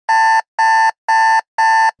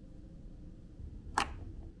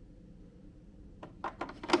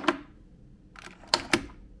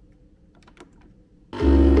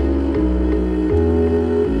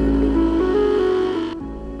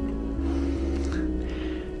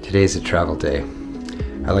Today's a travel day.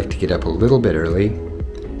 I like to get up a little bit early,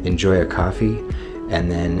 enjoy a coffee,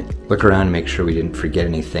 and then look around and make sure we didn't forget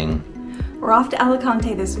anything. We're off to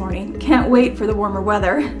Alicante this morning. Can't wait for the warmer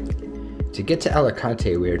weather. To get to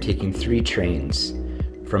Alicante, we are taking 3 trains.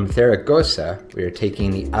 From Zaragoza, we are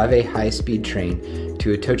taking the AVE high-speed train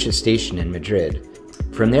to Atocha Station in Madrid.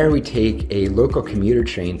 From there, we take a local commuter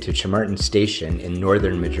train to Chamartin station in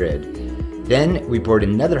northern Madrid. Then we board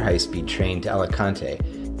another high-speed train to Alicante.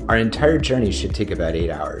 Our entire journey should take about 8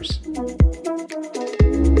 hours.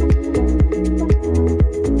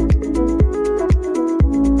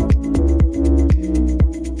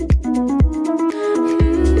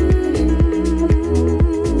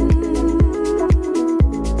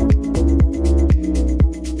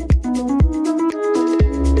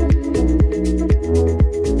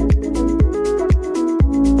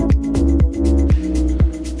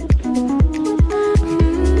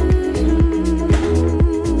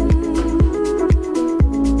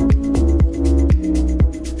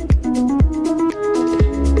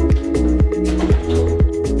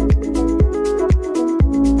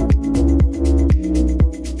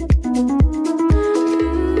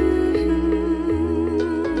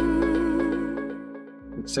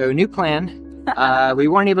 So new plan, we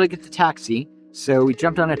weren't able to get the taxi, so we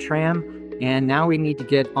jumped on a tram, and now we need to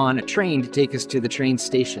get on a train to take us to the train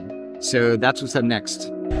station. So that's what's up next.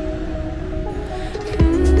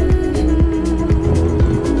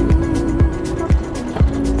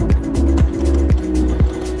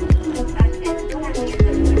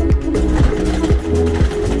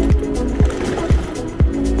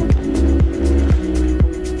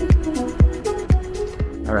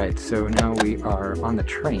 Alright, so now we are on the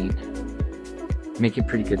train, making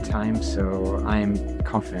pretty good time, so I'm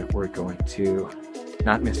confident we're going to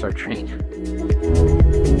not miss our train.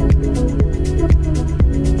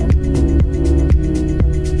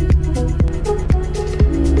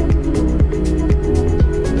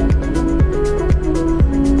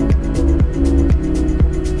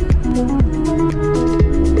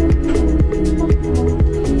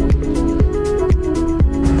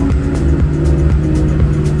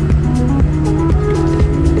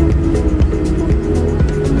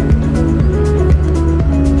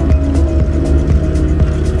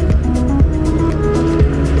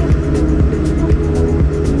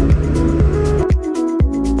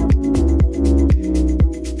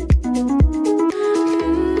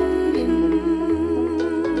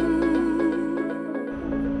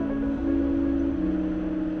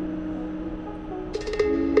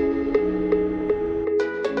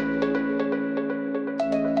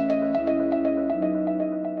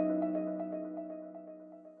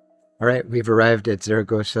 All right, we've arrived at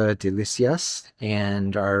Zaragoza-Delicious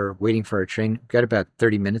and are waiting for our train. We've got about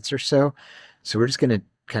 30 minutes or so, so we're just going to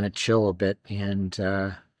kind of chill a bit and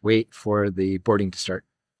wait for the boarding to start.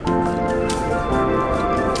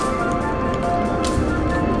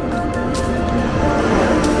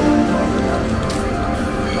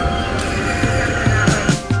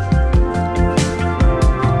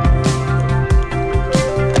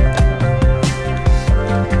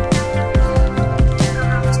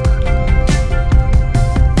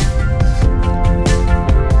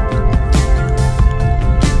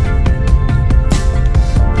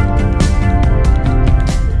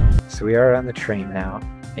 We are on the train now,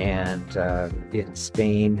 and in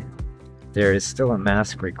Spain there is still a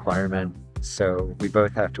mask requirement, so we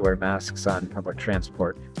both have to wear masks on public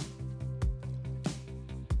transport.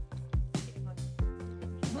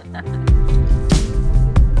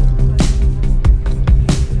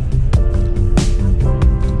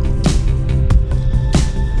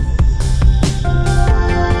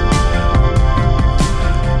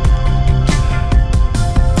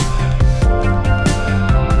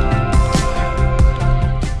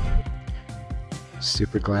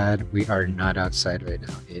 Super glad we are not outside right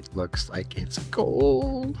now. It looks like it's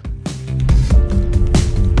cold.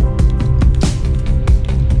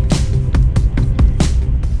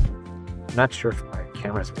 I'm not sure if my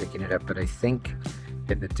camera's picking it up, but I think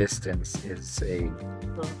in the distance is a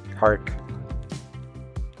park.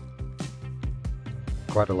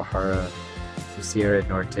 Guadalajara, Sierra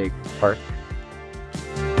Norte Park.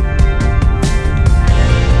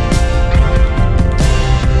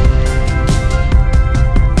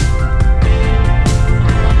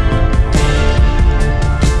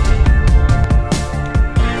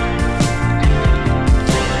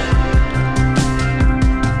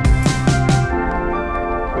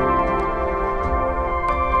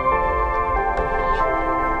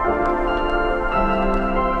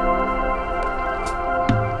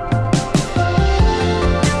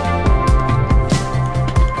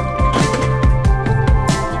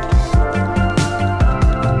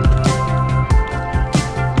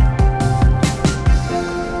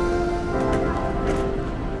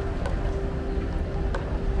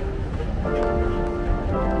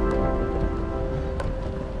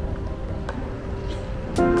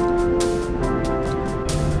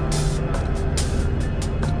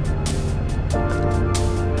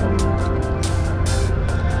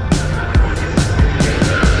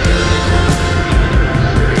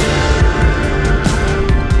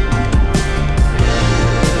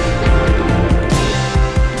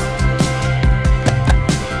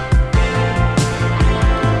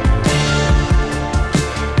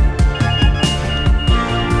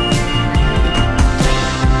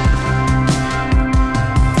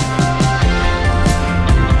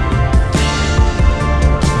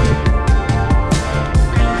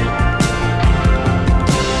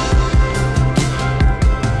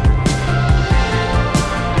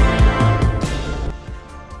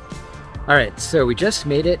 All right, so we just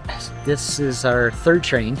made it. This is our third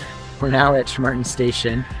train. We're now at Chamartin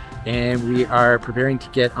station, and we are preparing to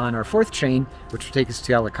get on our fourth train, which will take us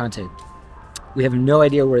to Alicante. We have no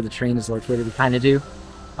idea where the train is located. We kind of do.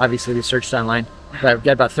 Obviously, we searched online, but we've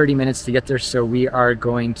got about 30 minutes to get there, so we are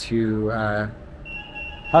going to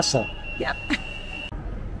hustle. Yep.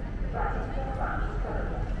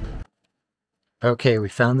 Okay, we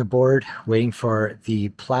found the board, waiting for the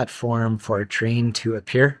platform for a train to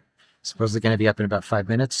appear. Supposedly going to be up in about 5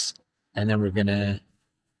 minutes, and then we're going to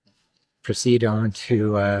proceed on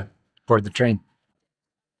to board the train.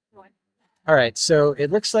 All right, so it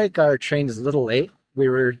looks like our train is a little late. We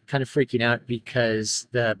were kind of freaking out because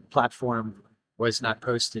the platform was not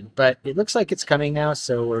posted, but it looks like it's coming now,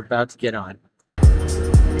 so we're about to get on.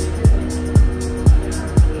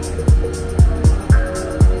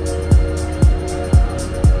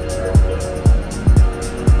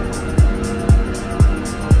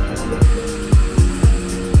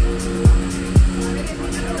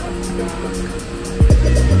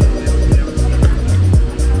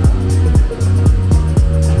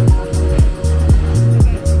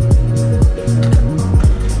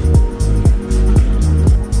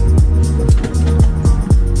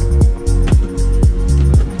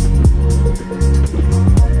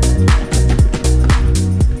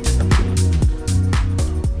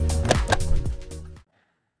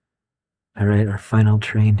 All right, our final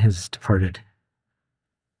train has departed.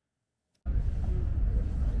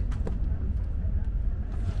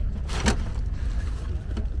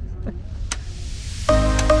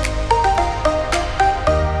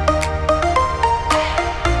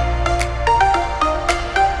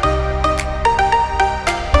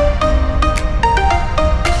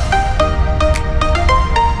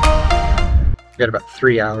 We got about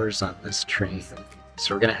 3 hours on this train,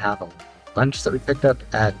 so we're gonna have a lunch that we picked up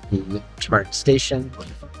at the Madrid station,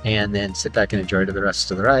 and then sit back and enjoy the rest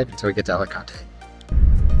of the ride until we get to Alicante.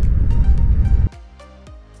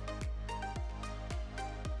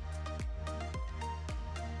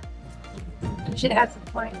 You should add some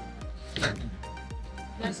point.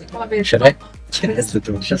 Should I? It's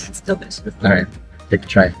delicious. It's delicious. All right, take a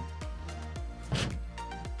try.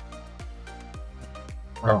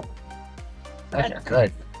 Oh, that's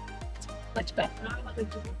good. Much better.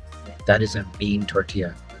 That is a mean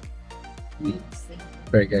tortilla.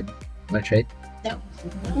 Very good. Want to trade? No.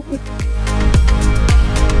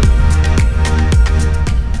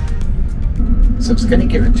 So I was going to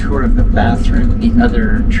give a tour of the bathroom, the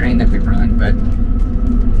other train that we were on, but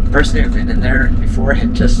the person who had been in there before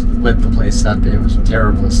had just lit the place up. It was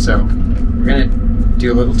terrible. So we're going to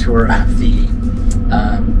do a little tour of the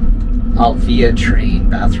Alvia train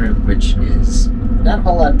bathroom, which is not a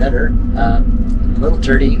whole lot better. A little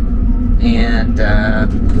dirty, and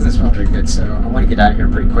doesn't smell very good, so I want to get out of here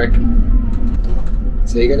pretty quick.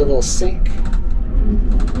 So you got a little sink,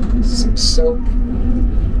 some soap,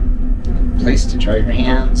 place to dry your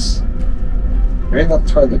hands, very little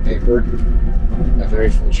toilet paper, a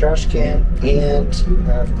very full trash can, and you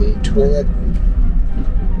have the toilet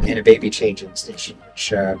and a baby changing station,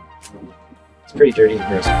 which it's pretty dirty and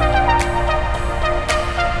gross.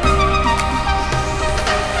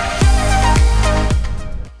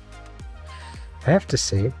 I have to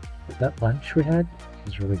say, that lunch we had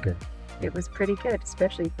was really good. It was pretty good,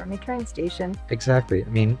 especially from a train station. Exactly. I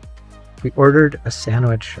mean, we ordered a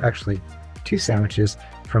sandwich, actually 2 sandwiches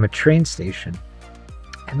from a train station.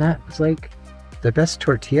 And that was like the best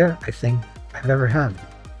tortilla I think I've ever had.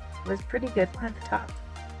 It was pretty good. One at the top.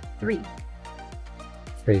 3.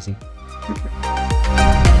 Crazy.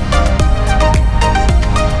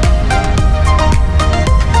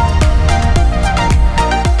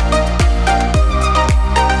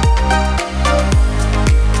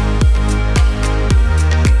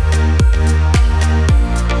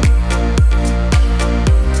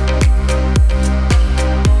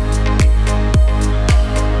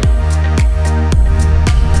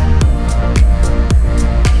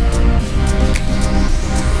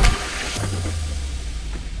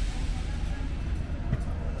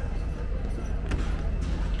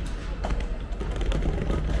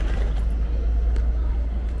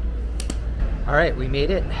 All right, we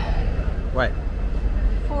made it. What?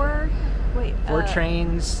 4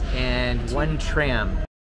 trains and 1 tram.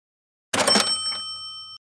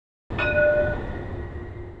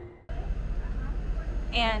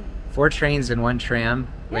 And 4 trains and 1 tram.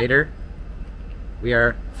 Yeah. Later, we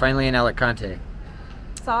are finally in Alicante.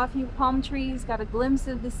 saw a few palm trees, got a glimpse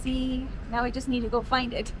of the sea. Now we just need to go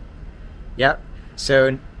find it. Yep.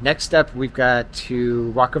 So next up, we've got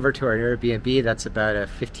to walk over to our Airbnb. That's about a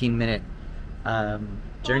 15-minute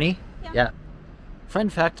journey. Yeah. Fun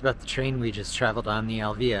fact about the train we just traveled on, the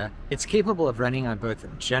Alvia, it's capable of running on both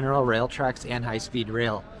general rail tracks and high-speed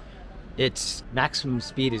rail. Its maximum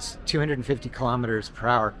speed is 250 kilometers per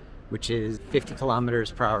hour, which is 50 kilometers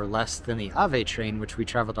per hour less than the AVE train, which we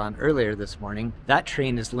traveled on earlier this morning. That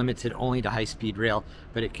train is limited only to high-speed rail,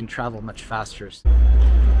 but it can travel much faster.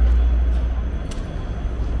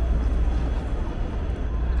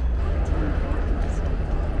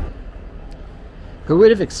 Who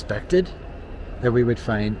would have expected that we would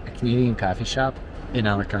find a Canadian coffee shop in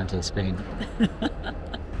Alicante, Spain?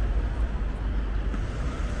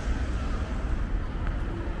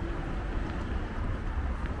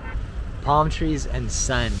 Palm trees and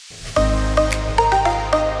sun.